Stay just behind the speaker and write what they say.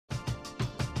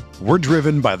We're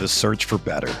driven by the search for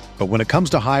better. But when it comes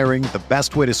to hiring, the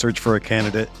best way to search for a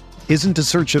candidate isn't to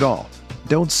search at all.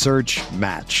 Don't search,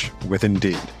 match with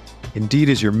Indeed. Indeed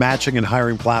is your matching and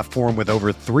hiring platform with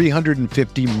over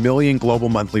 350 million global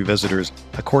monthly visitors,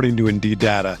 according to Indeed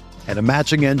data, and a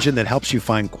matching engine that helps you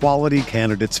find quality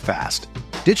candidates fast.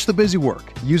 Ditch the busy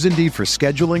work. Use Indeed for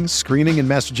scheduling, screening, and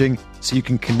messaging so you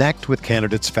can connect with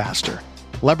candidates faster.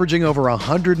 Leveraging over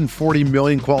 140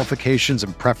 million qualifications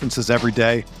and preferences every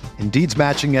day, Indeed's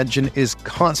matching engine is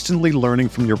constantly learning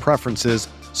from your preferences,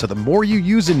 so the more you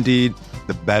use Indeed,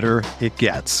 the better it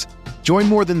gets. Join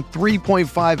more than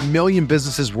 3.5 million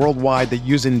businesses worldwide that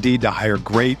use Indeed to hire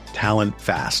great talent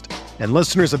fast. And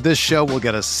listeners of this show will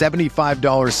get a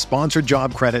 $75 sponsored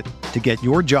job credit to get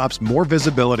your jobs more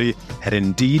visibility at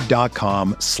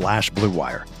Indeed.com/Blue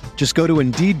Wire. Just go to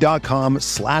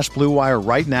Indeed.com/Blue Wire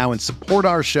right now and support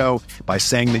our show by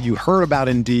saying that you heard about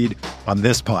Indeed on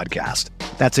this podcast.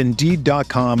 That's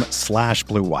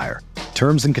Indeed.com/Blue Wire.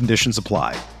 Terms and conditions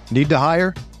apply. Need to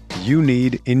hire? You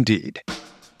need Indeed. Do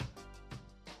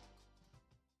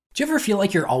you ever feel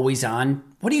like you're always on?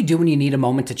 What do you do when you need a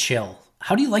moment to chill?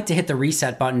 How do you like to hit the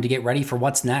reset button to get ready for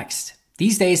what's next?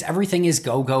 These days, everything is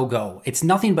go, go, go. It's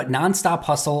nothing but nonstop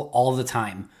hustle all the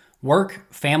time. Work,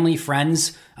 family,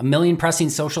 friends, a million pressing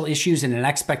social issues, and an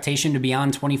expectation to be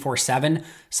on 24/7.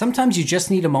 Sometimes you just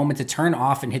need a moment to turn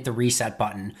off and hit the reset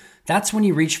button. That's when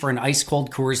you reach for an ice-cold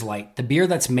Coors Light, the beer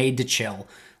that's made to chill.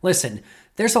 Listen,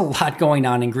 there's a lot going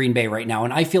on in Green Bay right now,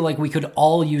 and I feel like we could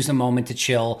all use a moment to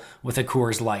chill with a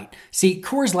Coors Light. See,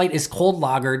 Coors Light is cold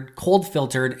lagered, cold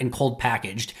filtered, and cold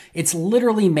packaged. It's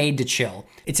literally made to chill.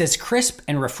 It's as crisp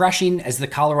and refreshing as the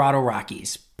Colorado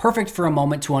Rockies. Perfect for a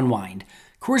moment to unwind.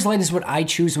 Coors Light is what I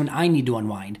choose when I need to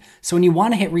unwind. So when you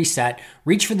want to hit reset,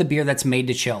 reach for the beer that's made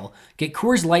to chill. Get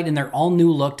Coors Light in their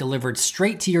all-new look delivered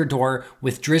straight to your door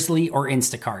with Drizzly or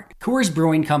Instacart. Coors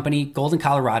Brewing Company, Golden,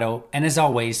 Colorado, and as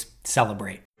always,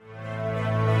 celebrate.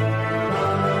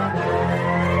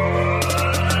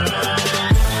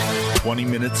 "20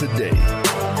 minutes a day,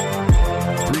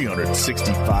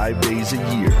 365 days a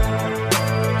year.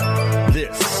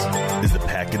 This is the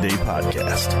Pack-A-Day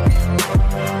Podcast.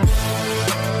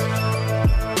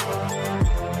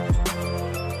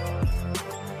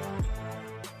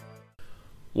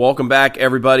 Welcome back,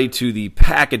 everybody, to the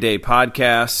Pack-A-Day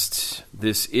Podcast.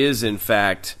 This is, in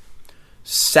fact,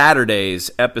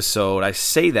 Saturday's episode. I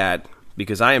say that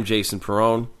because I am Jason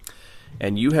Perrone,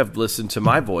 and you have listened to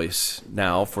my voice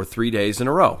now for 3 days in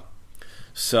a row.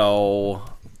 So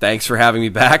thanks for having me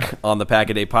back on the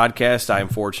Pack-A-Day Podcast. I am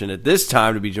fortunate this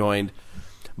time to be joined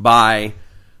by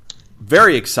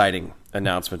very exciting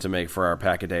announcement to make for our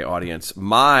Pack-A-Day audience.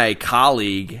 My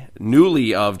colleague,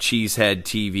 newly of Cheesehead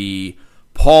TV,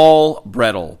 Paul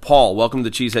Brettel. Paul, welcome to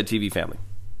the Cheesehead TV family.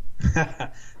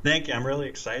 Thank you. I'm really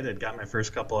excited. Got my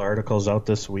first couple of articles out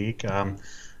this week. I'll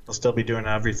still be doing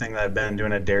everything that I've been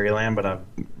doing at Dairyland, but I'm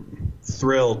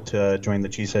thrilled to join the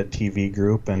Cheesehead TV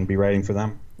group and be writing for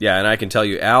them. Yeah, and I can tell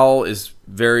you, Al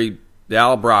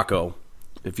Bracco,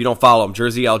 if you don't follow him,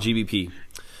 Jersey Al GBP,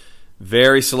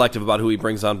 very selective about who he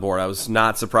brings on board. I was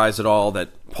not surprised at all that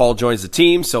Paul joins the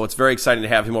team, so it's very exciting to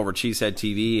have him over at Cheesehead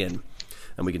TV, and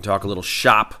we can talk a little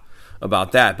shop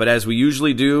about that. But as we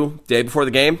usually do, day before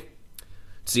the game,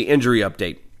 it's the injury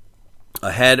update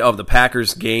ahead of the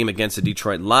Packers game against the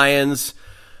Detroit Lions.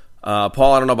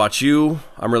 Paul, I don't know about you.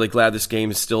 I'm really glad this game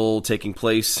is still taking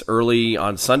place early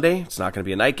on Sunday. It's not going to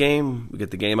be a night game. We get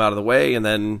the game out of the way and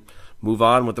then move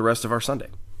on with the rest of our Sunday.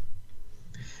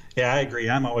 Yeah, I agree.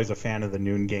 I'm always a fan of the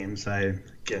noon games. I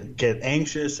get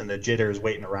anxious and the jitters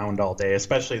waiting around all day,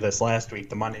 especially this last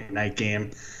week, the Monday night game.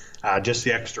 Just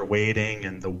the extra waiting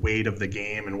and the weight of the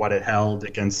game and what it held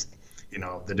against,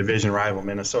 the division rival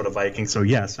Minnesota Vikings. So,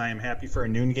 yes, I am happy for a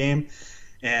noon game.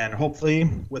 And hopefully,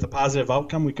 with a positive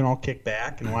outcome, we can all kick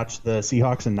back and watch the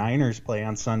Seahawks and Niners play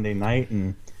on Sunday night.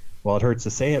 And, well, it hurts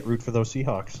to say it, root for those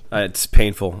Seahawks. It's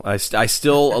painful. I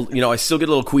still get a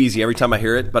little queasy every time I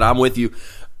hear it, but I'm with you.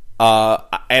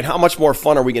 And how much more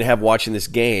fun are we going to have watching this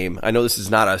game? I know this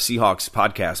is not a Seahawks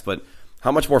podcast, but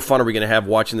how much more fun are we going to have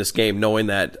watching this game knowing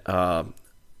that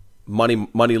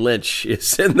Money Lynch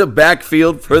is in the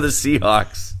backfield for the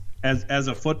Seahawks? As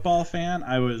a football fan,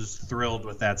 I was thrilled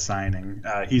with that signing.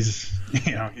 He's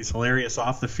hilarious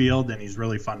off the field, and he's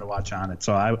really fun to watch on it.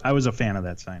 So I was a fan of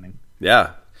that signing.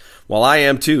 Yeah. Well, I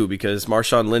am too, because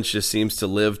Marshawn Lynch just seems to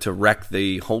live to wreck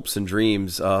the hopes and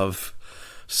dreams of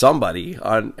somebody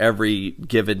on every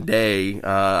given day.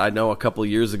 I know a couple of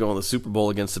years ago in the Super Bowl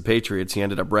against the Patriots, he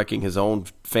ended up wrecking his own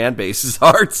fan base's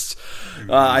hearts.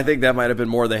 I think that might have been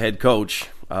more the head coach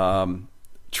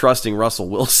trusting Russell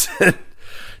Wilson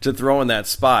to throw in that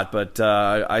spot. But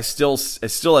I still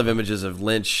have images of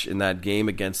Lynch in that game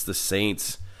against the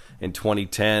Saints in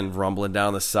 2010, rumbling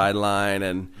down the sideline.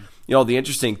 And the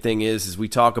interesting thing is we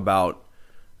talk about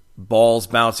balls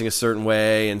bouncing a certain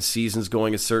way and seasons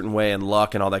going a certain way and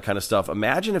luck and all that kind of stuff.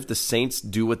 Imagine if the Saints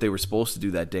do what they were supposed to do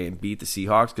that day and beat the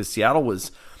Seahawks, because Seattle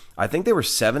was, I think they were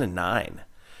 7-9,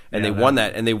 and they won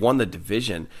that, and they won the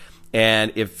division.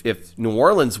 And if New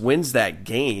Orleans wins that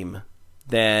game,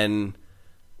 then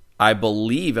I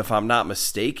believe, if I'm not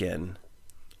mistaken,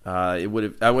 I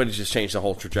would have just changed the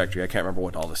whole trajectory. I can't remember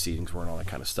what all the seedings were and all that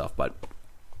kind of stuff, but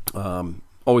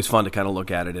always fun to kind of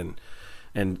look at it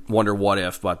and wonder what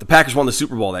if. But the Packers won the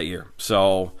Super Bowl that year,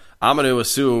 so I'm going to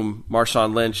assume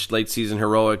Marshawn Lynch, late season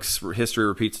heroics, history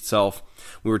repeats itself.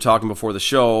 We were talking before the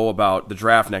show about the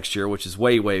draft next year, which is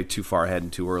way, way too far ahead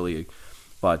and too early.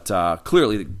 But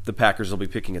clearly the Packers will be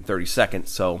picking at 32nd,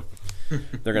 so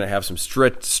they're going to have some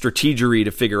strategery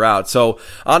to figure out. So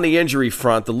on the injury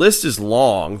front, the list is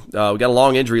long. We got a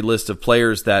long injury list of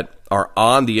players that are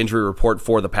on the injury report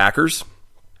for the Packers,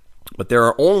 but there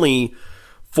are only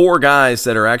 4 guys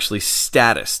that are actually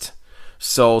statused.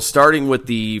 So starting with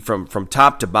from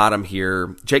top to bottom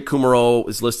here, Jake Kumerow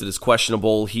is listed as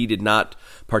questionable. He did not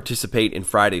participate in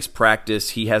Friday's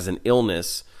practice. He has an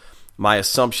illness. My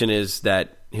assumption is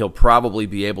that he'll probably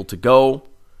be able to go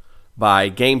by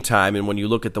game time. And when you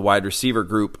look at the wide receiver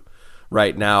group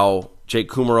right now, Jake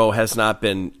Kumerow has not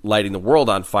been lighting the world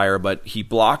on fire, but he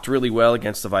blocked really well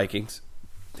against the Vikings.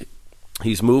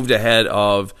 He's moved ahead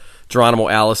of Geronimo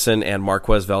Allison and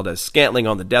Marquez Valdes-Scantling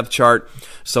on the depth chart.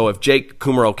 So if Jake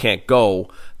Kumerow can't go,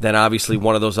 then obviously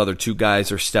one of those other 2 guys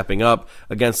are stepping up.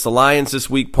 Against the Lions this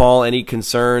week, Paul, any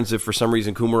concerns if for some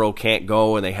reason Kumerow can't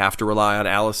go and they have to rely on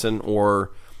Allison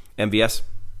or MVS?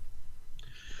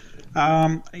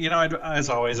 As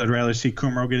always, I'd rather see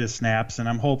Kumerow get his snaps, and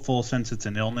I'm hopeful since it's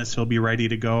an illness he'll be ready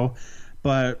to go.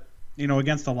 But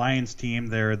against the Lions team,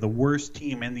 they're the worst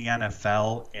team in the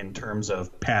NFL in terms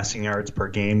of passing yards per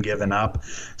game given up.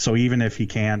 So even if he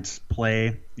can't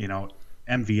play,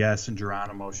 MVS and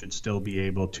Geronimo should still be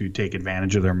able to take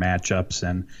advantage of their matchups,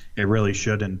 and it really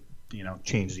shouldn't,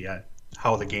 change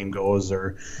how the game goes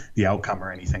or the outcome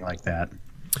or anything like that.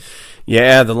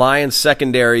 Yeah, the Lions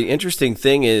secondary. Interesting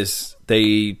thing is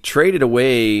they traded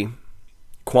away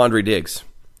Quandre Diggs,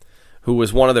 who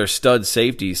was one of their stud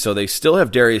safeties. So they still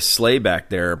have Darius Slay back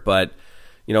there, but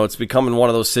it's becoming one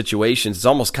of those situations. It's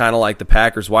almost kind of like the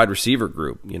Packers wide receiver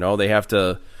group. They have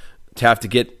to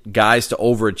get guys to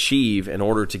overachieve in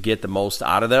order to get the most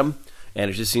out of them. And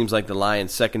it just seems like the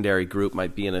Lions secondary group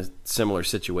might be in a similar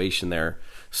situation there.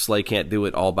 Slay can't do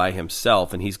it all by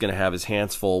himself, and he's going to have his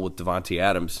hands full with Davante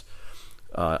Adams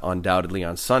undoubtedly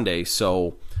on Sunday.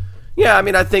 So yeah, I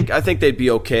mean, I think they'd be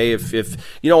okay if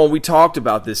when we talked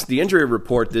about this, the injury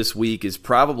report this week is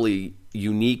probably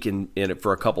unique in it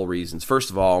for a couple reasons. First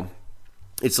of all,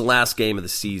 it's the last game of the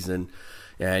season,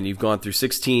 and you've gone through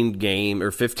 16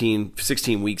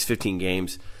 weeks, 15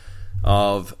 games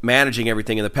of managing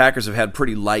everything, and the Packers have had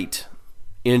pretty light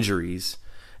injuries,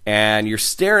 and you're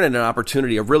staring at an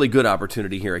opportunity, a really good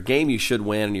opportunity here, a game you should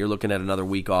win, and you're looking at another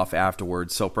week off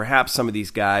afterwards. So perhaps some of these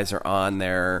guys are on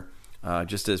there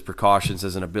just as precautions,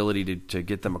 as an ability to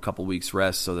get them a couple weeks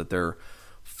rest so that they're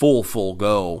full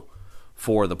go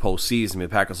for the postseason. I mean,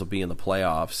 the Packers will be in the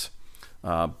playoffs.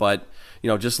 But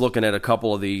just looking at a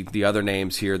couple of the other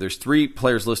names here, there's 3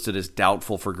 players listed as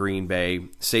doubtful for Green Bay.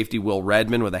 Safety Will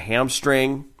Redmond with a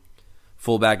hamstring,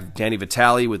 fullback Danny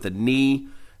Vitale with a knee,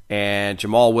 and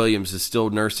Jamal Williams is still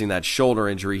nursing that shoulder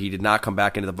injury. He did not come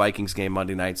back into the Vikings game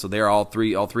Monday night, so they're all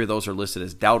three of those are listed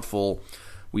as doubtful.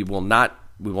 We will not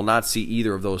see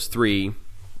either of those 3,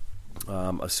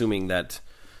 assuming that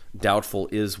doubtful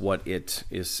is what it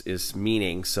is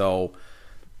meaning. So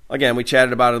again, we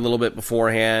chatted about it a little bit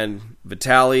beforehand.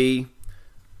 Vitale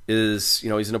is,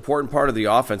 he's an important part of the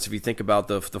offense if you think about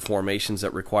the formations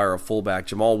that require a fullback.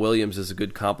 Jamal Williams is a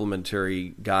good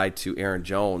complementary guy to Aaron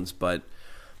Jones, but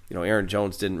Aaron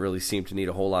Jones didn't really seem to need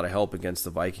a whole lot of help against the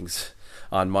Vikings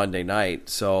on Monday night.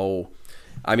 So,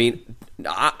 I mean,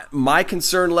 my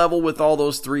concern level with all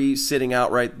those 3 sitting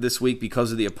out right this week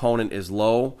because of the opponent is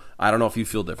low. I don't know if you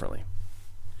feel differently.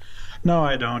 No,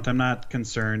 I don't. I'm not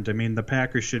concerned. I mean, the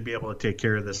Packers should be able to take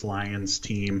care of this Lions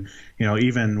team,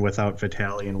 even without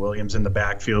Vitale and Williams in the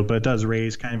backfield. But it does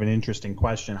raise kind of an interesting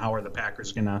question. How are the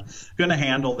Packers gonna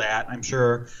handle that? I'm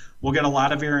sure we'll get a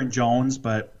lot of Aaron Jones,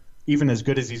 but even as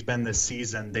good as he's been this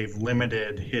season, they've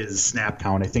limited his snap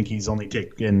count. I think he's only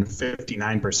taken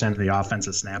 59% of the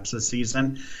offensive snaps this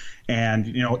season.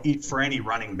 And, for any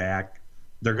running back,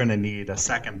 they're going to need a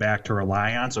second back to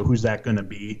rely on. So who's that going to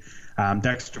be?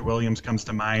 Dexter Williams comes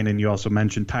to mind, and you also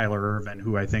mentioned Tyler Ervin,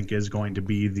 who I think is going to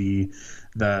be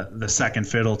the second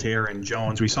fiddle to Aaron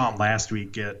Jones. We saw him last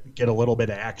week get a little bit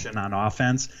of action on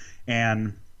offense,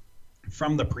 and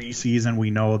from the preseason, we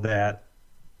know that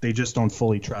they just don't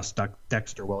fully trust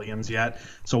Dexter Williams yet.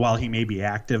 So while he may be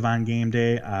active on game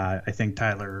day, I think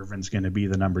Tyler Ervin's going to be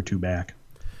the number 2 back.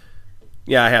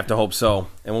 Yeah, I have to hope so.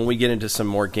 And when we get into some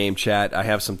more game chat, I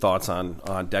have some thoughts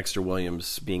on Dexter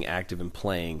Williams being active and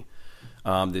playing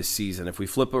this season. If we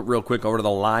flip it real quick over to the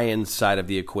Lions side of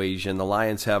the equation, the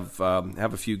Lions have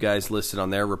a few guys listed on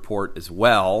their report as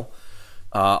well.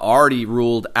 Already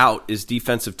ruled out is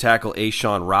defensive tackle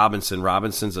A'Shawn Robinson.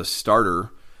 Robinson's a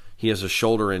starter. He has a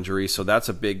shoulder injury, so that's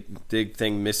a big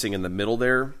thing missing in the middle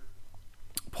there,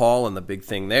 Paul. And the big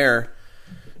thing there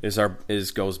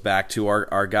is goes back to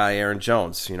our guy Aaron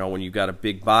Jones. You know, when you've got a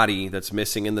big body that's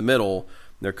missing in the middle,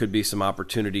 there could be some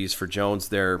opportunities for Jones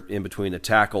there in between the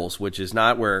tackles, which is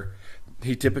not where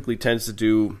he typically tends to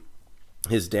do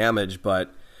his damage.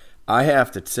 But I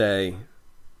have to say,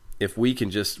 if we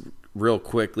can just real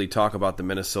quickly talk about the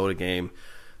Minnesota game,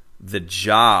 the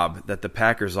job that the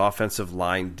Packers offensive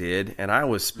line did, and I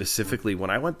was specifically, when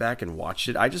I went back and watched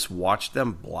it, I just watched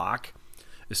them block,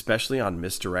 especially on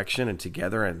misdirection and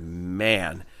together, and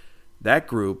man, that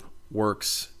group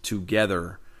works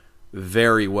together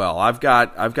very well. I've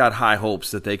got high hopes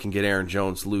that they can get Aaron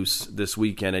Jones loose this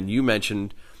weekend, and you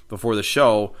mentioned before the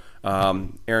show,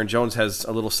 Aaron Jones has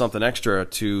a little something extra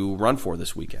to run for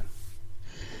this weekend.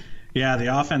 Yeah,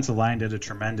 the offensive line did a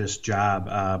tremendous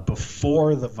job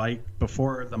before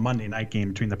the Monday night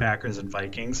game between the Packers and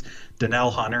Vikings. Donnell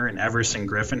Hunter and Everson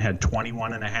Griffin had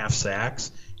 21.5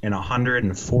 sacks and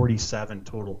 147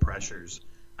 total pressures,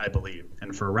 I believe.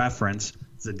 And for reference,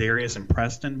 Za'Darius and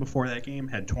Preston before that game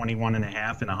had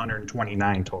 21.5 and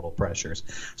 129 total pressures.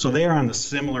 So they are on the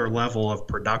similar level of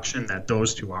production that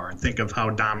those two are. And think of how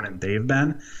dominant they've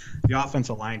been. The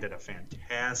offensive line did a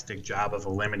fantastic job of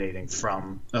eliminating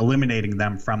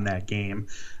them from that game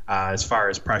as far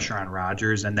as pressure on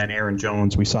Rodgers. And then Aaron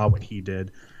Jones, we saw what he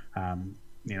did,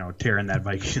 tearing that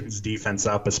Vikings defense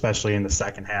up, especially in the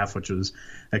second half, which was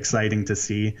exciting to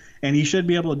see. And he should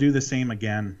be able to do the same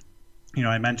again. You know,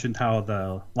 I mentioned how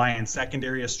the Lions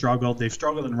secondary has struggled. They've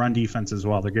struggled in run defense as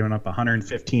well. They're giving up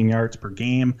 115 yards per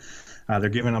game. They're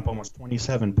giving up almost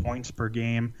 27 points per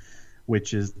game,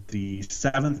 which is the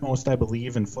 7th most, I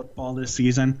believe, in football this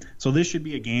season. So this should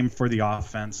be a game for the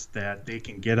offense that they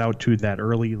can get out to that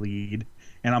early lead.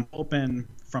 And I'm hoping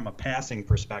from a passing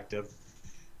perspective,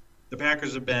 the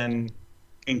Packers have been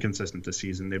inconsistent this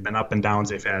season. They've been up and downs.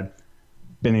 They've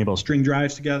been able to string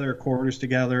drives together, quarters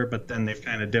together, but then they've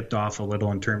kind of dipped off a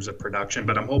little in terms of production.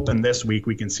 But I'm hoping this week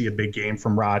we can see a big game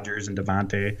from Rodgers and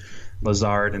Devontae,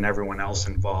 Lazard, and everyone else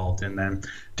involved. And then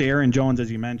to Aaron Jones,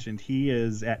 as you mentioned, he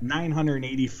is at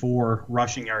 984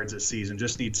 rushing yards this season,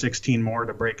 just needs 16 more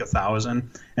to break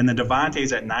 1,000. And then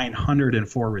Devontae's at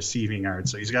 904 receiving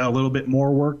yards. So he's got a little bit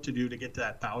more work to do to get to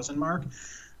that 1,000 mark.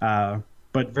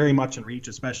 But very much in reach,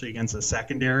 especially against the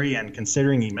secondary. And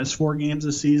considering he missed 4 games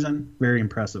this season, very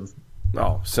impressive.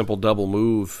 Oh, simple double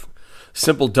move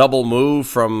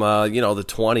from, the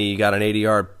 20. You got an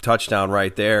 80-yard touchdown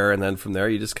right there. And then from there,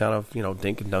 you just kind of,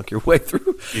 dink and dunk your way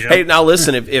through. Yep. Hey, now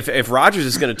listen, if Rodgers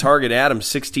is going to target Adams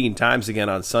 16 times again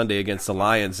on Sunday against the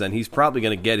Lions, then he's probably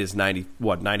going to get his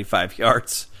 95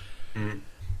 yards. Mm-hmm.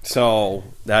 So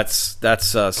that's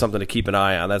something to keep an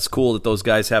eye on. That's cool that those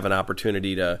guys have an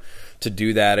opportunity to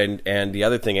do that. And the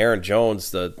other thing, Aaron Jones,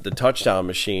 the touchdown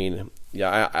machine.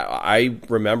 Yeah, I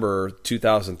remember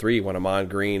 2003 when Ahman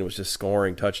Green was just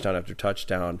scoring touchdown after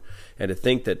touchdown. And to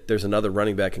think that there's another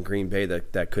running back in Green Bay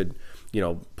that could,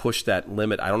 push that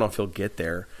limit. I don't know if he'll get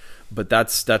there, but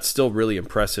that's still really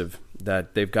impressive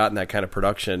that they've gotten that kind of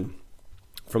production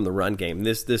from the run game.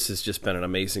 This has just been an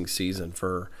amazing season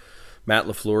for Matt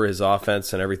LaFleur, his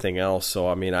offense, and everything else. So,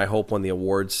 I mean, I hope when the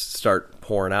awards start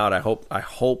pouring out, I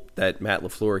hope that Matt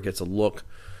LaFleur gets a look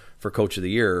for Coach of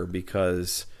the Year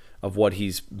because of what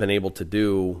he's been able to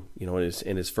do,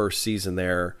 in his first season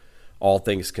there, all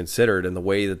things considered, and the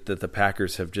way that the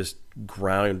Packers have just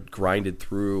grinded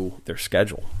through their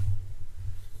schedule.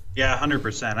 Yeah,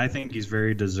 100%. I think he's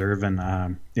very deserving.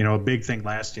 A big thing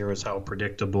last year was how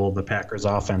predictable the Packers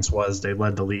offense was. They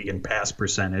led the league in pass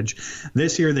percentage.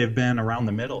 This year they've been around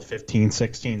the middle, 15th,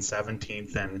 16th,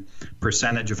 17th, and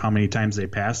percentage of how many times they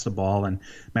pass the ball. And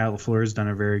Matt LaFleur has done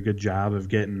a very good job of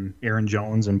getting Aaron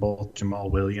Jones and both Jamal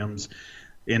Williams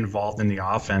involved in the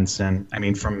offense. And,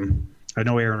 I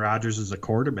know Aaron Rodgers is a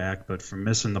quarterback, but from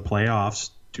missing the playoffs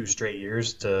 2 straight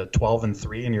years to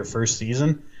 12-3 in your first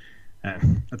season,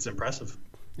 And that's impressive.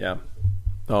 Yeah.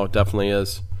 Oh, it definitely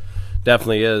is.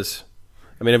 Definitely is.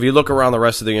 I mean, if you look around the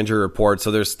rest of the injury report,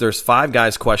 so there's 5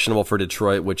 guys questionable for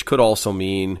Detroit, which could also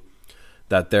mean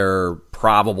that they're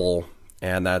probable,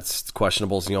 and that's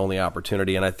questionable is the only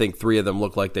opportunity. And I think 3 of them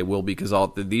look like they will be because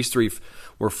these 3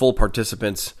 were full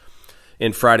participants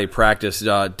in Friday practice.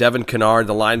 Devin Kennard,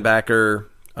 the linebacker,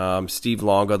 Steve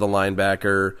Longa, the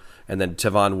linebacker, and then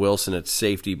Tavon Wilson at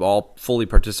safety, all fully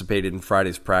participated in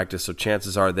Friday's practice, so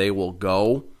chances are they will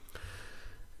go.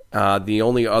 The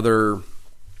only other,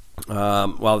 2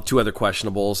 other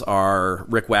questionables are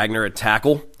Rick Wagner at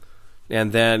tackle,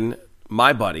 and then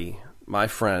my buddy, my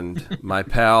friend, my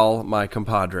pal, my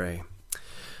compadre.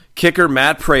 Kicker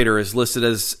Matt Prater is listed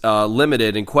as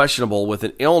limited and questionable with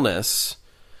an illness,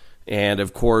 and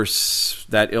of course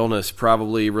that illness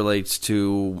probably relates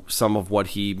to some of what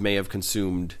he may have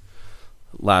consumed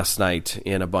last night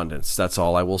in abundance. That's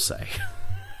all I will say.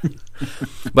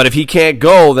 But if he can't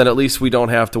go, then at least we don't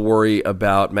have to worry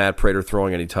about Matt Prater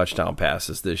throwing any touchdown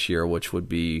passes this year, which would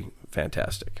be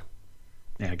fantastic.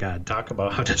 Yeah, God, talk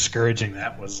about how discouraging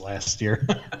that was last year.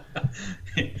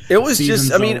 It was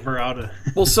just, I mean,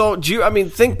 well, so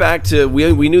think back to,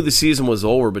 we knew the season was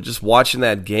over, but just watching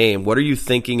that game, what are you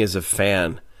thinking as a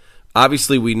fan?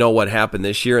 Obviously, we know what happened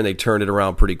this year, and they turned it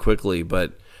around pretty quickly,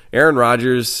 but Aaron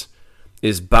Rodgers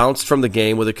is bounced from the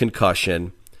game with a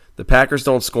concussion. The Packers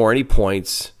don't score any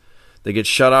points. They get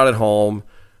shut out at home.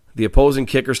 The opposing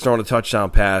kicker's throwing a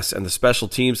touchdown pass, and the special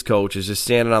teams coach is just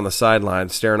standing on the sideline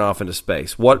staring off into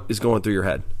space. What is going through your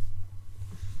head?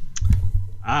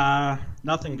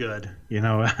 Nothing good.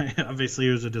 Obviously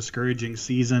it was a discouraging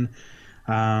season.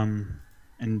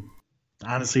 And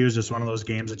honestly, it was just one of those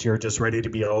games that you're just ready to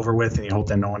be over with, and you hope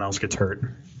that no one else gets hurt.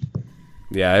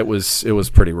 Yeah, it was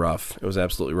pretty rough. It was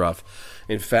absolutely rough.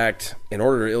 In fact, in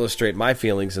order to illustrate my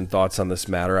feelings and thoughts on this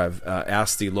matter, I've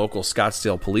asked the local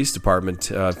Scottsdale Police Department,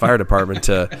 Fire Department,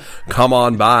 to come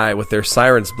on by with their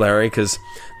sirens blaring, because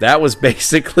that was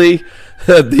basically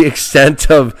the extent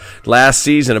of last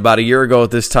season. About a year ago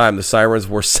at this time, the sirens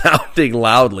were sounding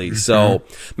loudly. So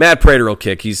Matt Prater will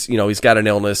kick. He's got an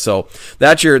illness. So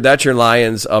that's your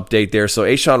Lions update there. So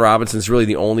A'Shawn Robinson's really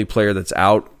the only player that's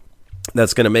out.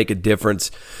 That's going to make a difference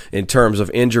in terms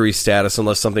of injury status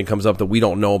unless something comes up that we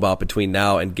don't know about between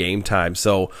now and game time.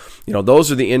 So,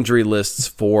 those are the injury lists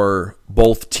for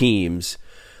both teams.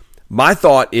 My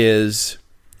thought is,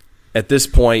 at this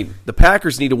point, the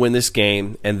Packers need to win this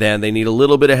game, and then they need a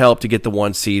little bit of help to get the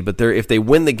 1 seed. But if they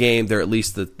win the game, they're at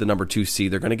least the number 2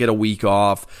 seed. They're going to get a week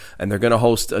off, and they're going to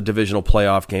host a divisional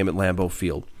playoff game at Lambeau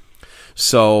Field.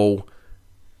 So,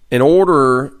 in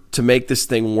order to make this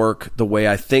thing work the way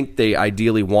I think they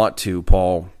ideally want to,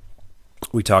 Paul,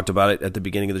 we talked about it at the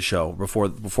beginning of the show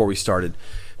before we started.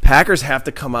 Packers have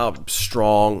to come out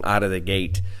strong out of the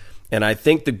gate. And I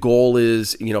think the goal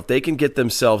is, if they can get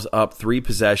themselves up 3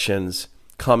 possessions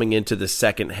coming into the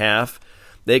second half,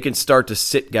 they can start to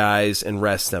sit guys and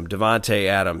rest them. Devontae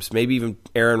Adams, maybe even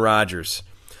Aaron Rodgers.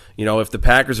 If the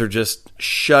Packers are just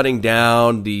shutting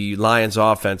down the Lions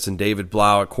offense and David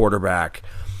Blau at quarterback,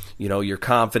 you're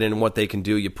confident in what they can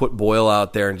do. You put Boyle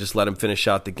out there and just let him finish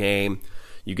out the game.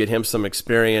 You get him some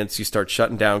experience. You start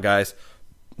shutting down guys.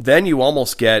 Then you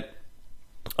almost get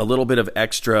a little bit of an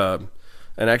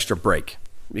extra break,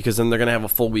 because then they're going to have a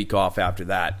full week off after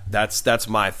that. That's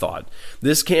my thought.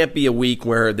 This can't be a week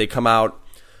where they come out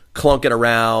clunking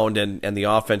around and the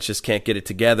offense just can't get it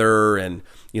together. And,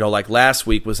 like last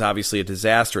week was obviously a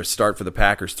disastrous start for the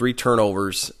Packers. 3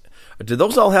 turnovers. Did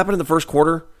those all happen in the first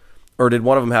quarter? Or did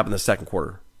one of them happen in the second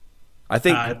quarter? I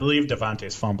think I believe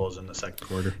Devontae's fumbles in the second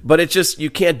quarter. But it's just, you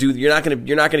can't do. You're not going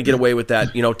to get away with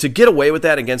that. To get away with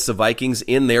that against the Vikings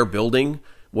in their building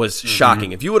was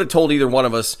shocking. If you would have told either one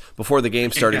of us before the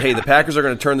game started, hey, the Packers are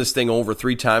going to turn this thing over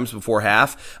 3 times before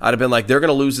half, I'd have been like, they're going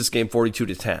to lose this game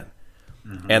 42-10.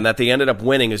 And that they ended up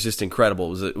winning is just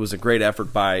incredible. It was a great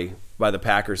effort by the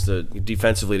Packers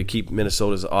defensively to keep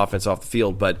Minnesota's offense off the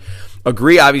field. But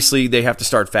agree, obviously, they have to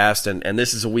start fast, and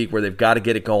this is a week where they've got to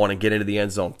get it going and get into the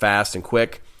end zone fast and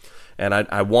quick. And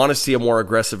I want to see a more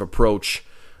aggressive approach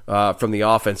from the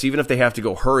offense, even if they have to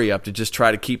go hurry up to just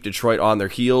try to keep Detroit on their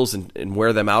heels and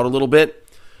wear them out a little bit,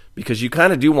 because you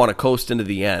kind of do want to coast into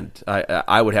the end,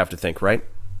 I would have to think, right?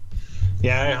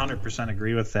 Yeah, I 100%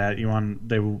 agree with that.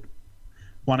 They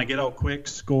want to get out quick,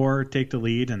 score, take the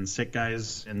lead, and sit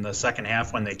guys in the second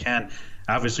half when they can.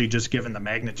 Obviously, just given the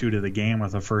magnitude of the game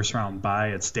with a first-round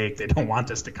bye at stake, they don't want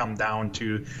this to come down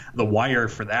to the wire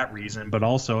for that reason. But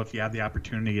also, if you have the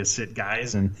opportunity to sit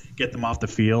guys and get them off the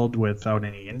field without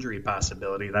any injury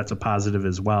possibility, that's a positive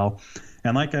as well.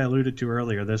 And like I alluded to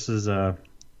earlier, this is a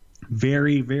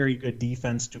very, very good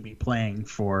defense to be playing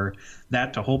for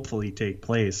that to hopefully take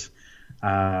place.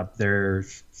 They're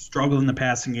struggled in the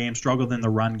passing game, struggled in the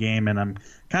run game, and I'm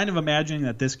kind of imagining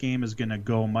that this game is going to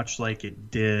go much like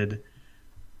it did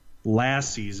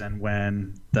last season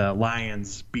when the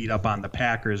Lions beat up on the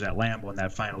Packers at Lambeau in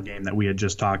that final game that we had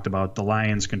just talked about. The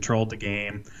Lions controlled the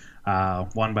game,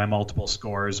 won by multiple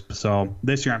scores. So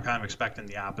this year I'm kind of expecting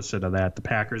the opposite of that. The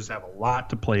Packers have a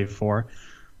lot to play for.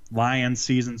 Lions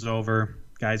season's over.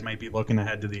 Guys might be looking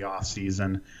ahead to the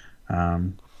offseason.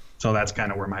 So that's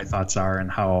kind of where my thoughts are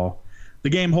and how the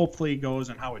game hopefully goes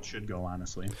and how it should go,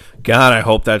 honestly. God, I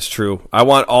hope that's true. I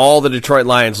want all the Detroit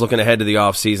Lions looking ahead to the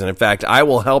offseason. In fact, I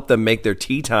will help them make their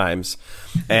tee times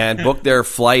and book their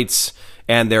flights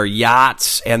and their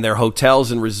yachts and their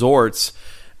hotels and resorts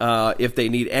if they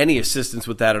need any assistance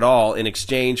with that at all in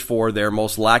exchange for their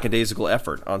most lackadaisical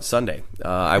effort on Sunday.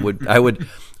 I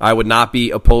would not be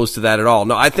opposed to that at all.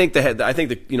 No, I think that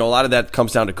a lot of that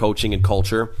comes down to coaching and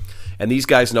culture. And these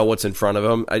guys know what's in front of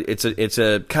them. It's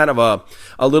a kind of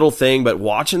a little thing, but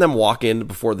watching them walk in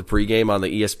before the pregame on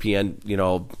the ESPN,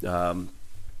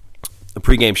 the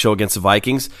pregame show against the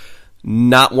Vikings,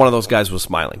 not one of those guys was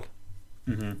smiling.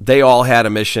 Mm-hmm. They all had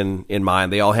a mission in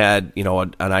mind. They all had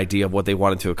an idea of what they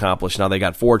wanted to accomplish. Now they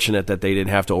got fortunate that they didn't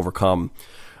have to overcome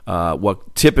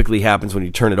what typically happens when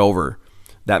you turn it over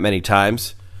that many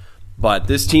times. But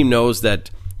this team knows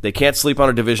that they can't sleep on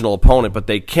a divisional opponent, but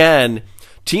they can.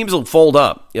 Teams will fold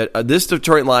up. This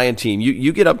Detroit Lion team,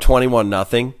 you get up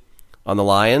 21-0 on the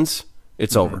Lions,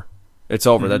 it's over. It's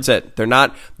over. That's it. They're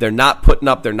not putting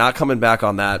up. They're not coming back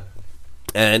on that.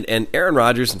 And Aaron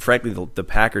Rodgers and frankly the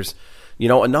Packers,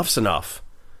 enough's enough.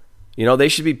 They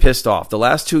should be pissed off. The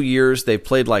last 2 years they've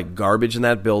played like garbage in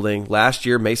that building. Last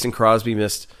year Mason Crosby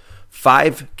missed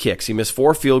 5 kicks. He missed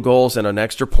 4 field goals and an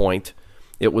extra point.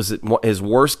 It was his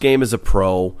worst game as a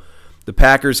pro. The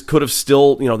Packers could have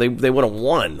still, they would have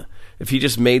won if he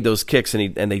just made those kicks,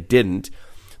 and they didn't.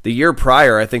 The year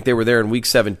prior, I think they were there in Week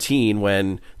 17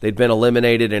 when they'd been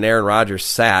eliminated and Aaron Rodgers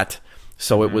sat.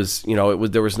 So it was,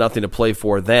 there was nothing to play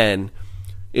for then.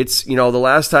 It's, the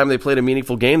last time they played a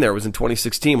meaningful game there was in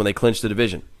 2016 when they clinched the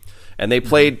division, and they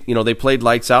played, they played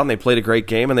lights out and they played a great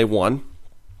game and they won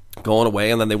going away,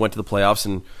 and then they went to the playoffs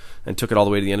and took it all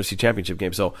the way to the NFC Championship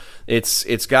game. So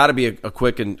it's got to be a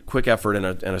quick effort and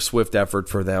a swift effort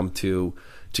for them to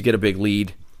get a big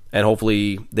lead, and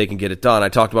hopefully they can get it done. I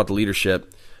talked about the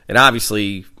leadership, and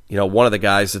obviously, one of the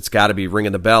guys that's got to be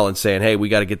ringing the bell and saying, hey, we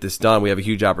got to get this done. We have a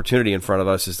huge opportunity in front of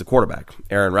us is the quarterback,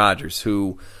 Aaron Rodgers,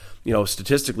 who,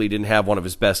 statistically didn't have one of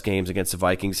his best games against the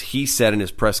Vikings. He said in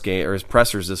his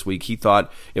pressers this week, he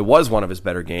thought it was one of his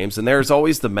better games, and there's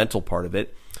always the mental part of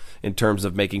it, in terms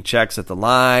of making checks at the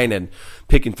line and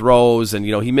picking throws. And,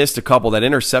 he missed a couple. That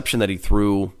interception that he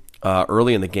threw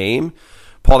early in the game,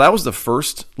 Paul, that was the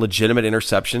first legitimate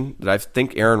interception that I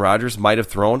think Aaron Rodgers might have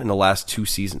thrown in the last 2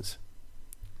 seasons.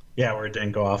 Yeah, where it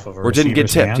didn't go off of a or didn't get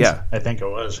tipped, hands. Yeah. I think it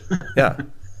was.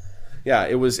 Yeah,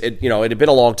 it was, it had been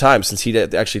a long time since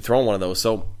he'd actually thrown one of those.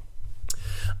 So,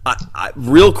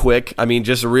 real quick,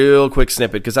 just a real quick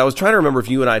snippet, because I was trying to remember if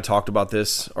you and I talked about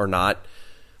this or not.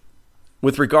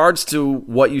 With regards to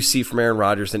what you see from Aaron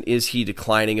Rodgers, and is he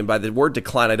declining? And by the word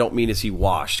decline, I don't mean is he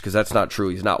washed, because that's not true.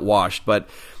 He's not washed. But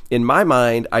in my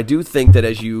mind, I do think that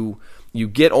as you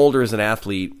get older as an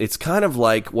athlete, it's kind of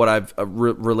like what I've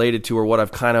related to, or what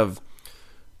I've kind of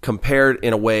compared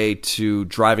in a way to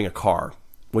driving a car.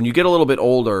 When you get a little bit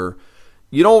older,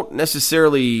 you don't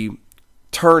necessarily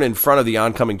turn in front of the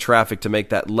oncoming traffic to make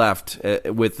that left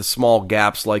with the small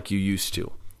gaps like you used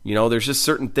to. There's just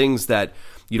certain things that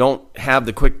you don't have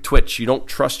the quick twitch. You don't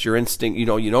trust your instinct. You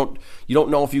don't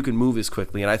know if you can move as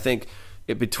quickly. And I think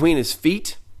between his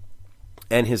feet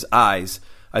and his eyes,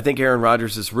 I think Aaron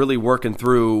Rodgers is really working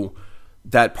through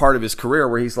that part of his career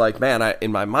where he's like, man,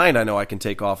 in my mind, I know I can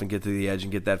take off and get to the edge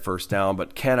and get that first down,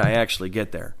 but can I actually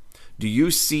get there? Do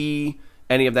you see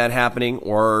any of that happening,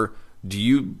 or do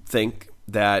you think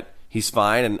that he's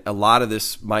fine and a lot of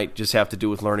this might just have to do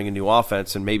with learning a new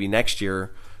offense, and maybe next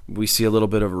year we see a little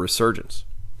bit of a resurgence?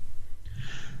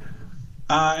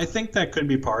 I think that could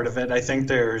be part of it. I think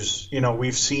there's,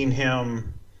 we've seen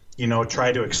him,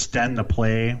 try to extend the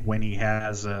play when he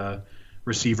has a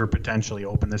receiver potentially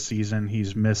open this season.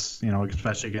 He's missed,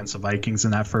 especially against the Vikings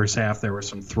in that first half. There were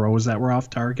some throws that were off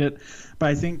target. But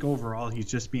I think overall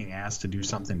he's just being asked to do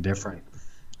something different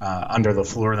under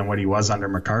LaFleur than what he was under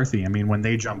McCarthy. When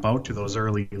they jump out to those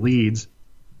early leads,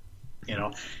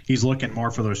 he's looking more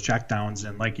for those checkdowns.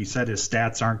 And like he said, his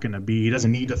stats aren't going to be – he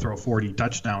doesn't need to throw 40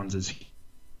 touchdowns as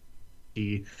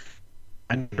he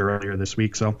earlier this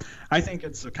week. So I think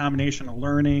it's a combination of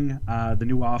learning the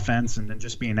new offense and then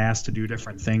just being asked to do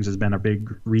different things has been a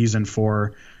big reason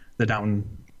for the down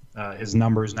his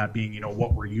numbers not being,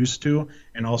 what we're used to.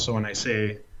 And also when I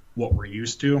say what we're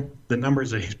used to, the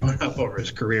numbers that he's put up over his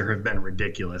career have been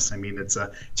ridiculous. I mean, it's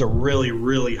a really,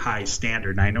 really high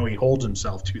standard. And I know he holds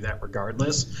himself to that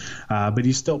regardless, but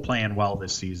he's still playing well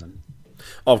this season.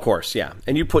 Oh, of course, yeah.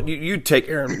 And you take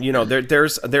Aaron.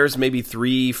 There's maybe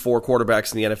 3-4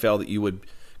 quarterbacks in the NFL that you would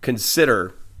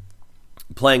consider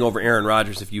playing over Aaron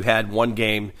Rodgers if you had one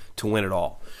game to win it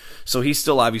all. So he's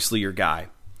still obviously your guy,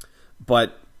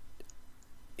 but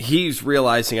he's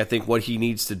realizing, I think, what he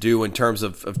needs to do in terms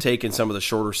of taking some of the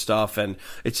shorter stuff. And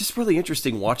it's just really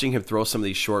interesting watching him throw some of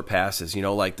these short passes,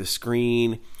 like the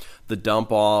screen, the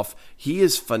dump off. He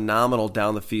is phenomenal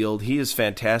down the field. He is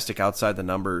fantastic outside the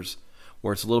numbers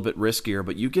where it's a little bit riskier,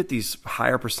 but you get these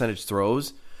higher percentage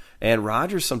throws. And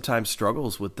Rodgers sometimes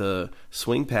struggles with the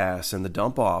swing pass and the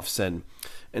dump offs and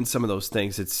some of those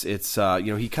things. It's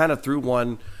he kind of threw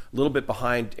one a little bit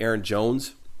behind Aaron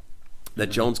Jones that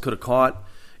Jones could have caught.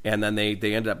 And then they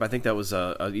ended up, I think that was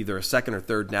either a second or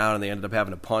third down, and they ended up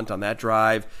having a punt on that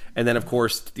drive. And then, of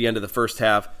course, at the end of the first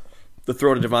half, the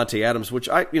throw to Davante Adams, which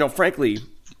frankly,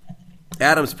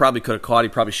 Adams probably could have caught. He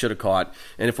probably should have caught.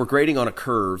 And if we're grading on a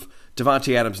curve,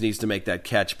 Davante Adams needs to make that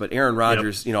catch. But Aaron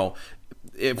Rodgers,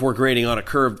 if we're grading on a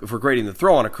curve, if we're grading the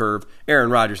throw on a curve,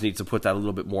 Aaron Rodgers needs to put that a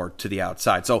little bit more to the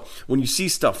outside. So when you see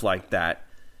stuff like that,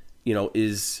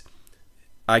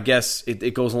 I guess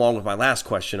it goes along with my last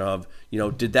question of,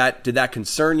 did that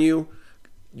concern you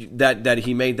that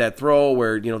he made that throw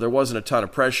where, there wasn't a ton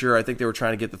of pressure? I think they were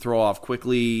trying to get the throw off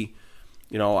quickly.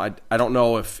 I don't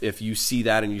know if you see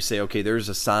that and you say, okay, there's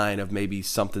a sign of maybe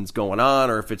something's going on,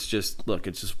 or if it's just, look,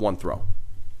 it's just one throw.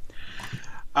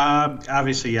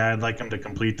 Obviously, yeah, I'd like him to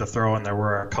complete the throw, and there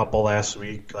were a couple last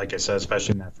week, like I said,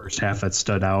 especially in that first half that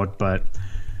stood out. But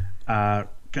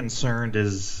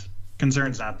concern's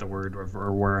not the word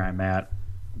or where I'm at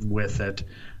with it.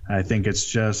 I think it's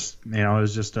just, it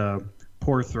was just a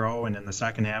poor throw, and in the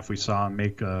second half we saw him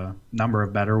make a number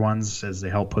of better ones as they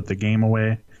helped put the game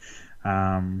away.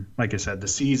 Like I said, the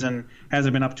season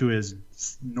hasn't been up to his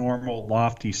normal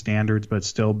lofty standards, but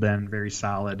still been very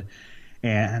solid.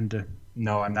 And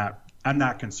no, I'm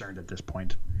not concerned at this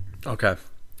point. Okay.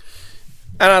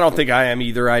 And I don't think I am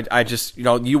either. I just,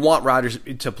 you want Rodgers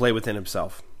to play within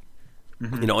himself.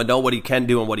 Mm-hmm. And know what he can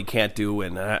do and what he can't do,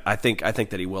 and I think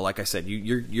that he will. Like I said,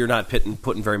 you're not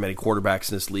putting very many quarterbacks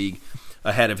in this league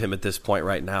ahead of him at this point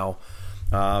right now.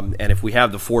 And if we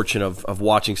have the fortune of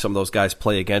watching some of those guys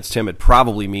play against him, it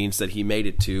probably means that he made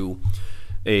it to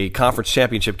a conference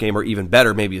championship game, or even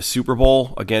better, maybe a Super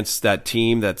Bowl against that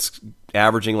team that's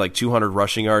averaging like 200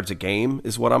 rushing yards a game,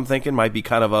 is what I'm thinking. Might be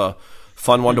kind of a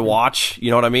fun one to watch.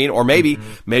 You know what I mean? Or maybe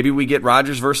we get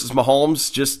Rodgers versus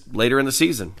Mahomes just later in the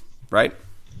season. Right?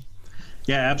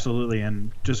 Yeah, absolutely.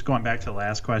 And just going back to the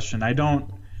last question, I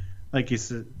don't, like you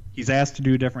said, he's asked to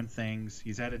do different things.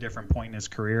 He's at a different point in his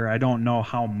career. I don't know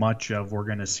how much of we're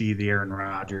going to see the Aaron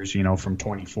Rodgers, from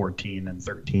 2014 and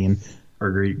 13,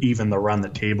 or even the run the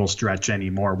table stretch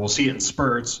anymore. We'll see it in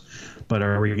spurts, but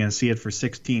are we going to see it for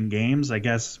 16 games? I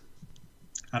guess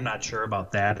I'm not sure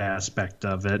about that aspect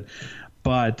of it,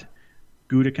 but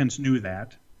Gutekunst knew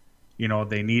that.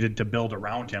 They needed to build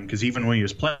around him, because even when he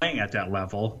was playing at that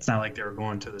level, it's not like they were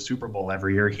going to the Super Bowl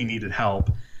every year. He needed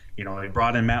help. They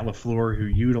brought in Matt LaFleur, who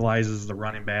utilizes the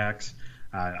running backs.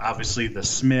 Obviously, the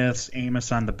Smiths,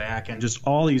 Amos on the back end, just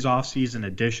all these offseason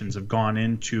additions have gone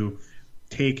into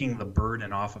taking the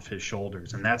burden off of his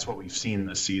shoulders, and that's what we've seen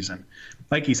this season.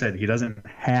 Like he said, he doesn't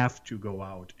have to go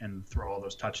out and throw all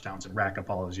those touchdowns and rack up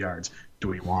all those yards. Do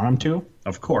we want him to?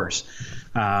 Of course.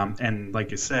 And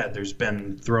like you said, there's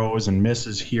been throws and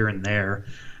misses here and there,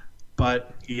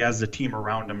 but he has the team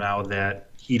around him now that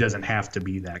he doesn't have to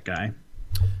be that guy.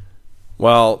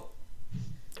 Well,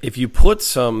 if you put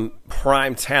some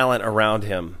prime talent around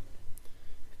him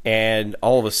and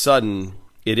all of a sudden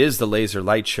it is the laser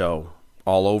light show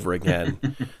all over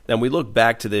again, then we look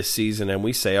back to this season and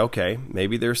we say, okay,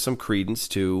 maybe there's some credence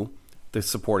to the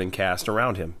supporting cast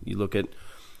around him. You look at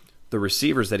the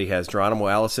receivers that he has. Geronimo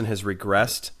Allison has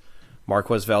regressed.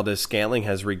 Marquez Valdez-Scantling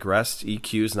has regressed.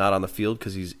 EQ's not on the field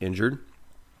because he's injured.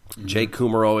 Mm-hmm. Jake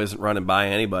Kumerow isn't running by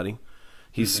anybody.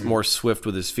 He's more swift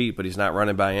with his feet, but he's not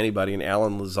running by anybody. And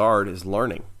Alan Lazard is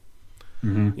learning.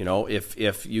 Mm-hmm.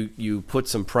 If you put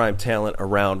some prime talent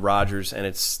around Rodgers and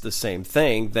it's the same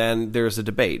thing, then there's a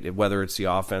debate whether it's the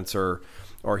offense or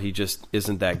he just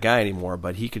isn't that guy anymore.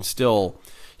 But he can still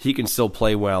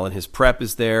play well, and his prep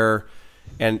is there.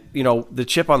 And, the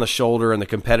chip on the shoulder and the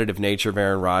competitive nature of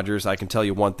Aaron Rodgers, I can tell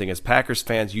you one thing. As Packers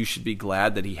fans, you should be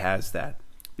glad that he has that.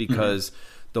 Because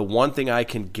the one thing I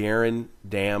can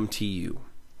guarantee you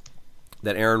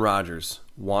that Aaron Rodgers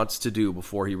wants to do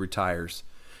before he retires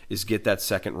is get that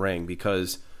second ring,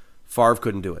 because Favre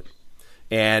couldn't do it.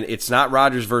 And it's not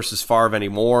Rodgers versus Favre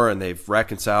anymore, and they've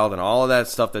reconciled and all of that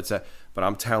stuff. But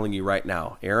I'm telling you right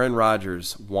now, Aaron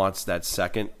Rodgers wants that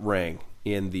second ring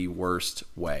in the worst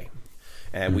way.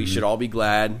 And we should all be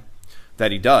glad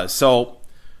that he does. So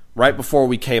right before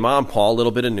we came on, Paul, a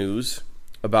little bit of news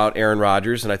about Aaron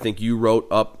Rodgers, and I think you wrote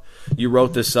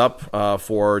this up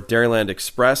for Dairyland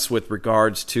Express with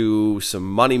regards to some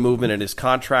money movement in his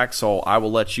contract. So I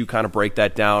will let you kind of break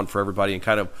that down for everybody and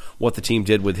kind of what the team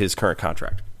did with his current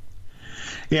contract.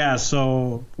 Yeah,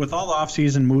 so with all the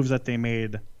offseason moves that they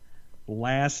made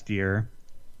last year,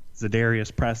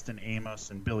 Zadarius, Preston,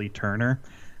 Amos, and Billy Turner,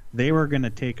 they were going to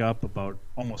take up about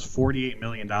almost $48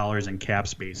 million in cap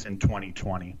space in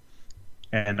 2020.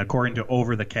 And according to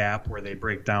Over the Cap, where they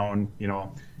break down,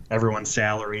 everyone's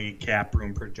salary, cap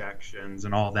room projections,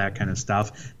 and all that kind of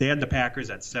stuff, they had the Packers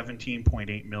at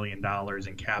 $17.8 million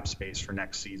in cap space for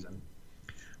next season.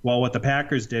 Well, what the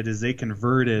Packers did is they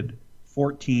converted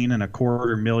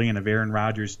 $14.25 million of Aaron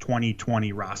Rodgers'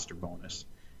 2020 roster bonus,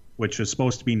 which was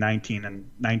supposed to be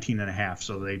 19.5.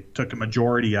 So they took a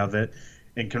majority of it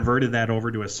and converted that over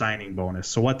to a signing bonus.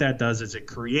 So what that does is it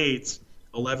creates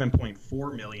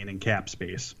 $11.4 million in cap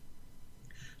space.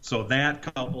 So that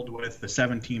coupled with the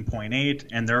 17.8,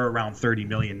 and they're around $30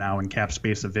 million now in cap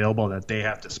space available that they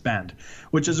have to spend,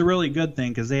 which is a really good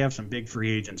thing because they have some big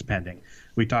free agents pending.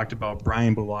 We talked about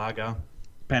Brian Bulaga,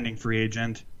 pending free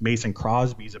agent. Mason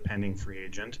Crosby's a pending free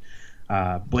agent.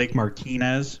 Blake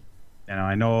Martinez.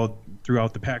 I know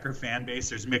throughout the Packer fan base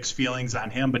there's mixed feelings on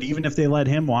him, but even if they let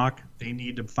him walk, they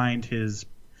need to find his,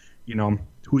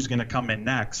 who's going to come in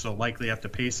next. So likely have to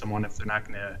pay someone if they're not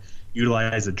going to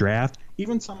utilize a draft.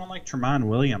 Even someone like Tramon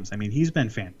Williams. I mean, he's been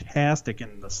fantastic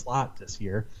in the slot this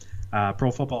year.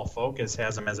 Pro Football Focus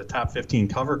has him as a top 15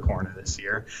 cover corner this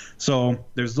year. So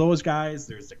there's those guys.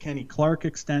 There's the Kenny Clark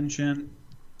extension.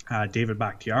 David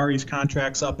Bakhtiari's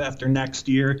contract's up after next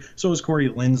year. So is Corey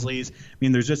Linsley's. I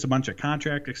mean, there's just a bunch of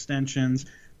contract extensions,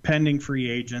 pending free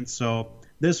agents. So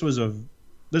this was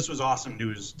awesome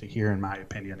news to hear, in my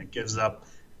opinion. It gives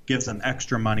them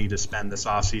extra money to spend this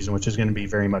offseason, which is going to be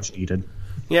very much needed.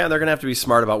 Yeah, they're going to have to be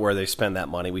smart about where they spend that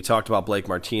money. We talked about Blake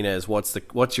Martinez. What's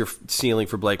your ceiling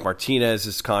for Blake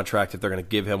Martinez's contract if they're going to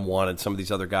give him one, and some of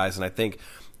these other guys? And I think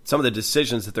some of the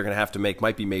decisions that they're going to have to make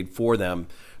might be made for them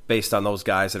based on those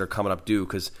guys that are coming up due.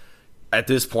 Because at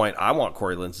this point, I want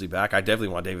Corey Linsley back. I definitely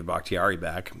want David Bakhtiari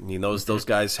back. I mean, those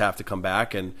guys have to come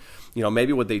back. And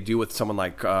maybe what they do with someone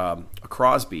like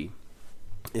Crosby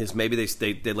is maybe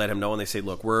they let him know and they say,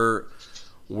 look,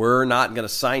 we're not going to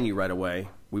sign you right away.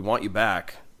 We want you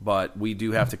back, but we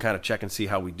do have to kind of check and see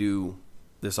how we do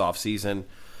this offseason,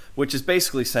 which is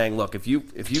basically saying, look, if you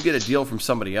get a deal from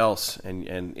somebody else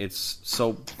and it's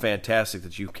so fantastic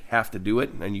that you have to do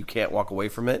it and you can't walk away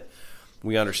from it,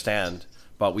 we understand,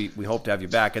 but we hope to have you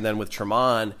back. And then with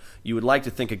Tramon, you would like to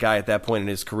think a guy at that point in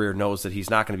his career knows that he's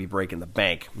not going to be breaking the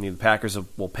bank. I mean, the Packers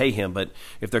will pay him, but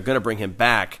if they're going to bring him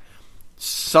back,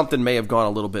 something may have gone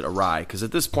a little bit awry, because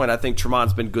at this point I think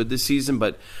Tremon's been good this season,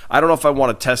 but I don't know if I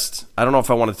want to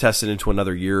test it into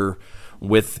another year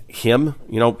with him.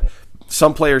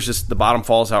 Some players just the bottom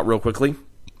falls out real quickly,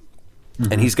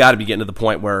 and he's got to be getting to the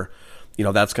point where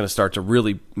that's going to start to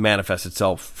really manifest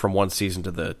itself from one season to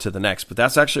the next. But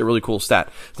that's actually a really cool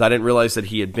stat, because I didn't realize that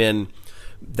he had been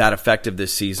that effective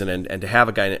this season, and to have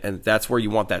a guy, and that's where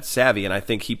you want that savvy. And I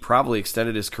think he probably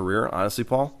extended his career, honestly,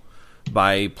 Paul,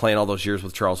 by playing all those years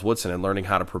with Charles Woodson and learning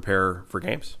how to prepare for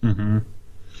games. Mm-hmm.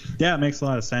 Yeah, it makes a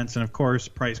lot of sense. And, of course,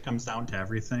 price comes down to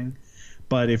everything.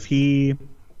 But if he,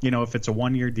 if it's a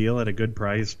one-year deal at a good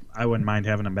price, I wouldn't mind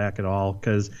having him back at all,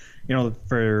 because,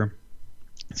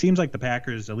 it seems like the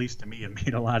Packers, at least to me, have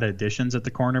made a lot of additions at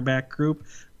the cornerback group.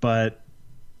 But,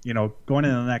 going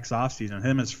into the next offseason,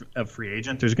 him as a free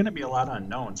agent, there's going to be a lot of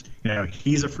unknowns.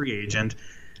 He's a free agent.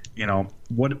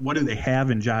 What do they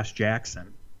have in Josh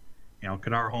Jackson?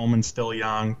 Kadar Holman's still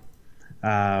young.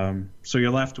 So you're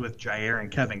left with Jair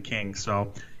and Kevin King.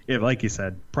 So, like you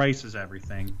said, price is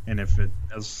everything. And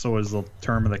so is the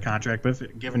term of the contract.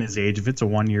 But given his age, if it's a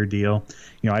one-year deal,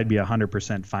 I'd be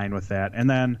 100% fine with that. And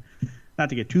then, not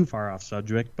to get too far off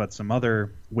subject, but some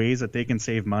other ways that they can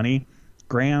save money.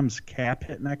 Graham's cap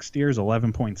hit next year is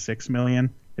 $11.6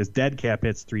 million. His dead cap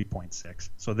hit's $3.6.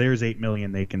 So there's $8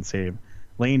 million they can save.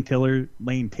 Lane Taylor's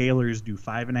do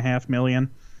 $5.5 million.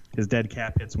 his dead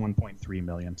cap hits $1.3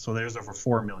 million. So there's over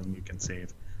 $4 million you can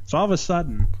save. So all of a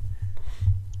sudden,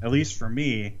 at least for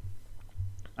me,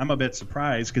 I'm a bit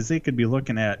surprised because they could be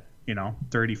looking at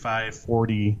 35,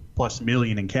 40 plus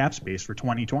million in cap space for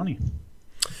 2020.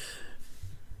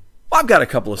 Well, I've got a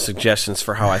couple of suggestions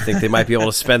for how I think they might be able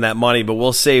to spend that money, but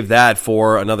we'll save that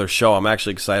for another show. I'm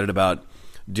actually excited about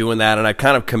doing that, and I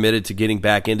kind of committed to getting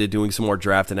back into doing some more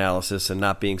draft analysis and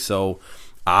not being so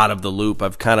out of the loop.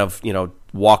 I've kind of,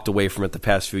 walked away from it the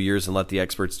past few years and let the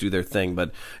experts do their thing,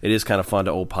 but it is kind of fun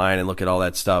to opine and look at all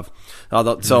that stuff.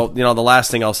 So, the last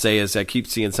thing I'll say is I keep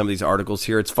seeing some of these articles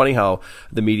here. It's funny how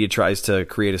the media tries to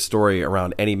create a story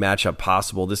around any matchup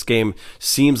possible. This game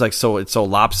seems like it's so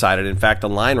lopsided. In fact, the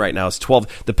line right now is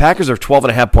 12. The Packers are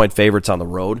 12.5-point favorites on the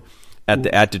road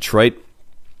at Detroit.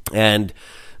 And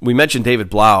we mentioned David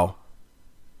Blau,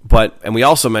 and we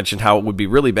also mentioned how it would be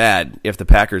really bad if the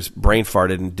Packers brain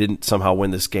farted and didn't somehow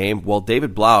win this game. Well,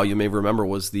 David Blau, you may remember,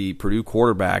 was the Purdue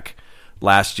quarterback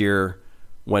last year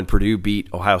when Purdue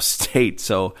beat Ohio State.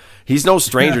 So he's no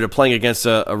stranger to playing against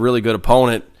a really good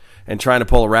opponent and trying to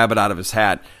pull a rabbit out of his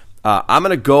hat. I'm going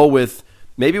to go with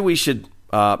maybe we should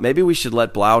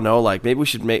let Blau know, maybe we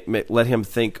should let him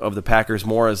think of the Packers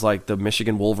more as like the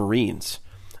Michigan Wolverines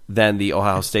than the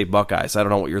Ohio State Buckeyes. I don't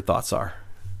know what your thoughts are.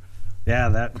 Yeah,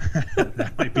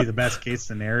 that might be the best case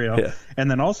scenario. Yeah. And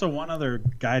then also one other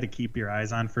guy to keep your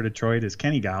eyes on for Detroit is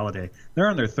Kenny Golladay. They're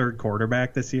on their third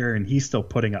quarterback this year, and he's still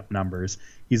putting up numbers.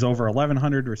 He's over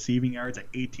 1,100 receiving yards at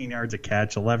 18 yards a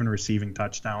catch, 11 receiving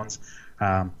touchdowns.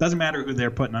 Doesn't matter who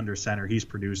they're putting under center, he's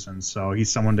producing. So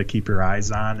he's someone to keep your eyes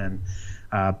on. And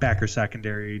Packer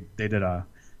secondary,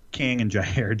 King and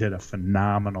Jair did a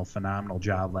phenomenal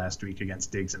job last week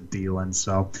against Diggs and Thielen.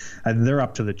 So they're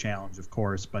up to the challenge, of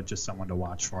course, but just someone to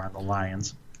watch for on the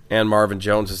Lions. And Marvin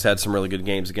Jones has had some really good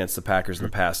games against the Packers in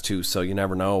the past, too, so you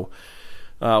never know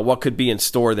what could be in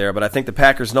store there. But I think the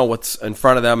Packers know what's in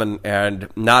front of them and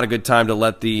not a good time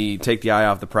to take the eye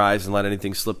off the prize and let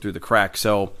anything slip through the cracks.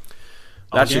 So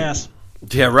gas.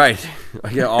 Yeah, right.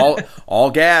 Yeah, all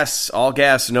gas.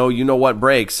 Know you know what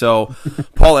breaks. So,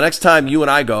 Paul, the next time you and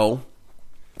I go,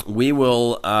 we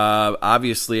will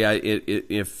obviously,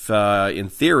 if in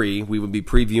theory, we would be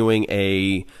previewing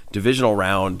a divisional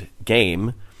round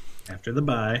game after the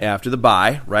bye.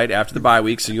 Right after the bye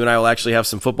week. So you and I will actually have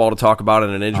some football to talk about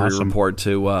and an injury report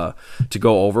to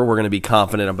go over. We're going to be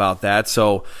confident about that.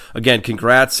 So again,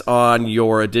 congrats on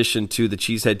your addition to the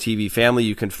Cheesehead TV family.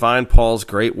 You can find Paul's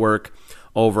great work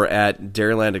over at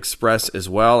Dairyland Express as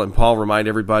well. And Paul, remind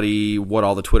everybody what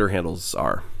all the Twitter handles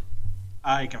are.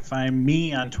 You can find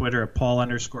me on Twitter at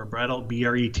Paul_Bretl,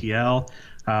 BRETL.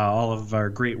 All of our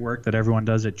great work that everyone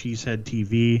does at Cheesehead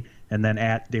TV, and then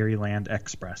at Dairyland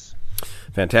Express.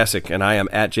 Fantastic. And I am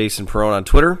at Jason Perone on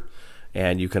Twitter.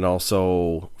 And you can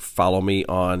also follow me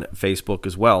on Facebook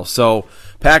as well. So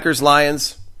Packers,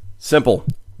 Lions, simple.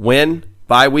 Win,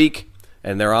 bye week,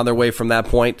 and they're on their way from that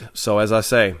point. So as I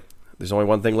say, there's only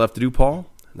one thing left to do, Paul,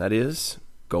 and that is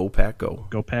go Pack Go.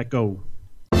 Go Pack Go.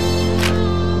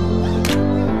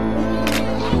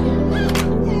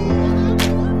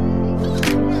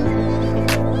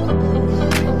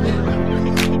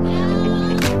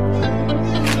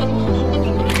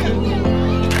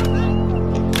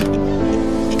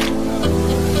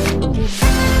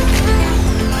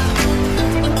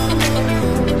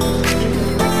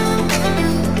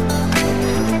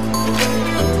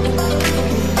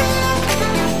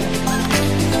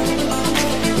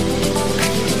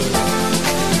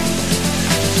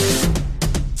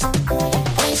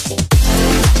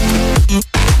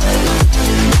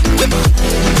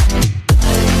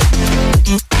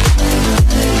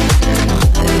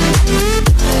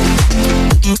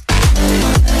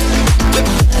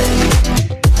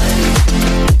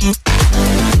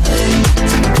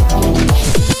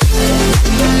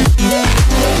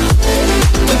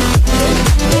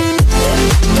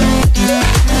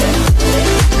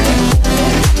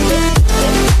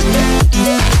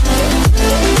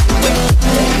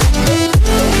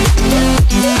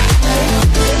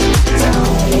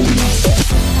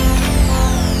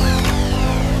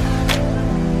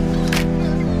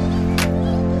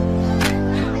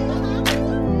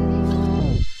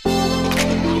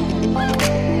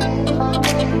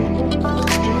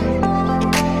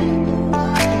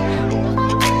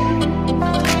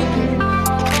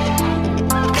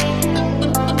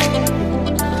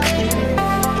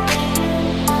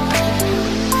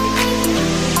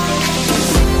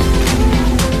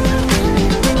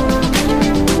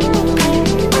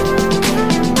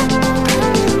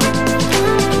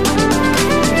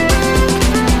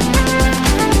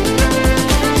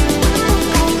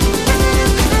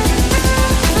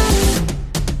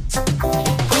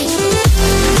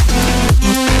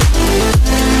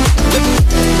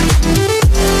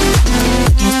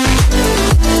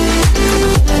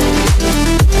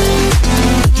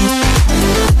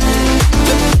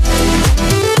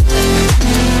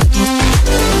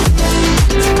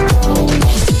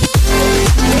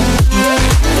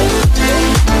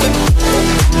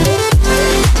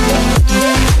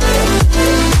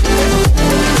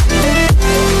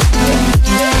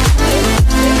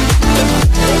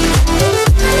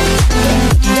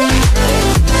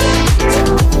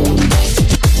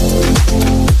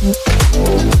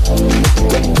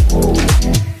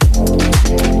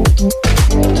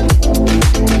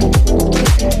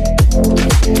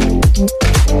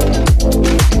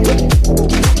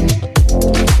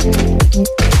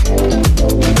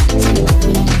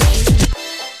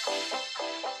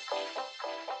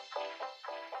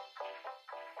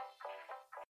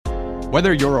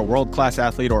 Whether you're a world-class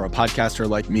athlete or a podcaster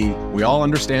like me, we all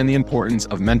understand the importance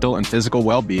of mental and physical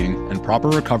well-being and proper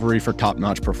recovery for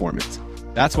top-notch performance.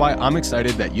 That's why I'm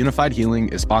excited that Unified Healing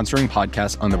is sponsoring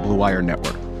podcasts on the Blue Wire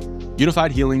Network.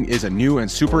 Unified Healing is a new and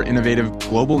super innovative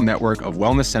global network of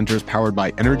wellness centers powered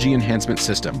by Energy Enhancement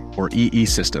System, or EE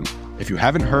System. If you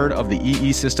haven't heard of the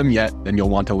EE System yet, then you'll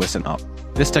want to listen up.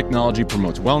 This technology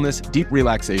promotes wellness, deep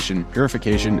relaxation,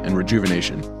 purification, and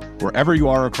rejuvenation. Wherever you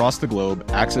are across the globe,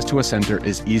 access to a center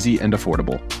is easy and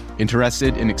affordable.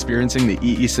 Interested in experiencing the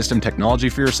EE System technology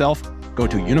for yourself? Go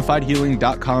to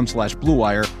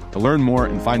unifiedhealing.com/bluewire to learn more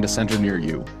and find a center near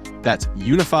you. That's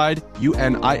unified,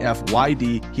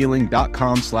 UNIFYD,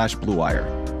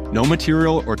 healing.com/bluewire. No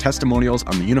material or testimonials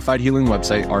on the Unified Healing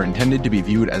website are intended to be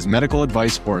viewed as medical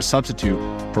advice or a substitute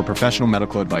for professional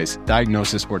medical advice,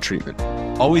 diagnosis, or treatment.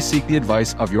 Always seek the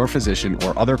advice of your physician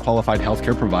or other qualified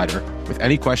healthcare provider with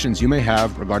any questions you may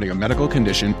have regarding a medical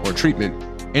condition or treatment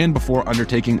and before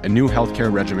undertaking a new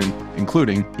healthcare regimen,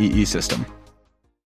 including EE System.